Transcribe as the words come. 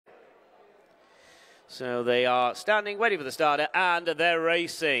So they are standing, waiting for the starter, and they're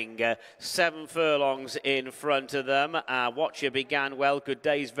racing. 7 furlongs in front of them. Watcher began well. Good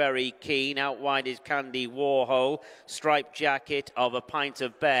Day's very keen. Out wide is Candy Warhol. Striped Jacket of a Pint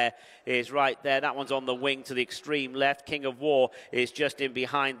of Bear is right there. That one's on the wing to the extreme left. King of War is just in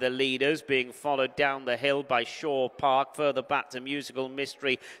behind the leaders, being followed down the hill by Shaw Park. Further back to Musical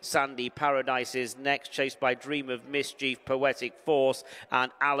Mystery. Sandy Paradise is next, chased by Dream of Mischief, Poetic Force,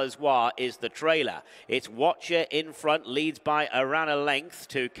 and Al-Azwar is the trailer. It's Watcher in front, leads by around a length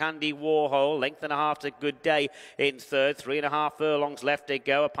to Candy Warhol. Length and a half to Good Day in third. 3.5 furlongs left to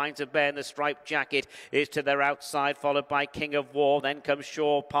go. A Pint of Bear in the Striped Jacket is to their outside, followed by King of War. Then comes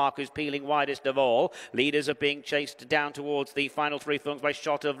Shaw Park, who's peeling widest of all. Leaders are being chased down towards the final 3 furlongs by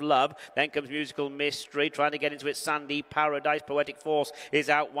Shot of Love. Then comes Musical Mystery, trying to get into it. Sandy Paradise. Poetic Force is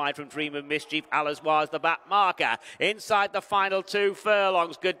out wide from Dream of Mischief. Al-Azwar is the back marker. Inside the final 2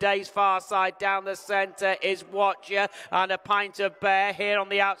 furlongs. Good Day's far side down the centre is Watcher, and a Pint of Bear. Here on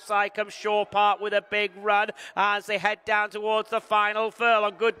the outside comes Shaw Park with a big run as they head down towards the final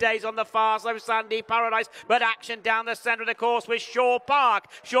furlong. Good Day's on the far side of Sandy Paradise, but action down the centre of the course with Shaw Park.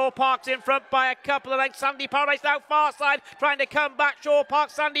 Shaw Park's in front by a couple of lengths. Sandy Paradise now far side, trying to come back. Shaw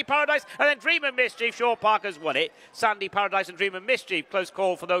Park, Sandy Paradise, and then Dream of Mischief. Shaw Park has won it. Sandy Paradise and Dream of Mischief, close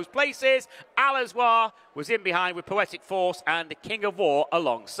call for those places. Al-Azwar was in behind with Poetic Force and King of War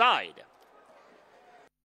alongside.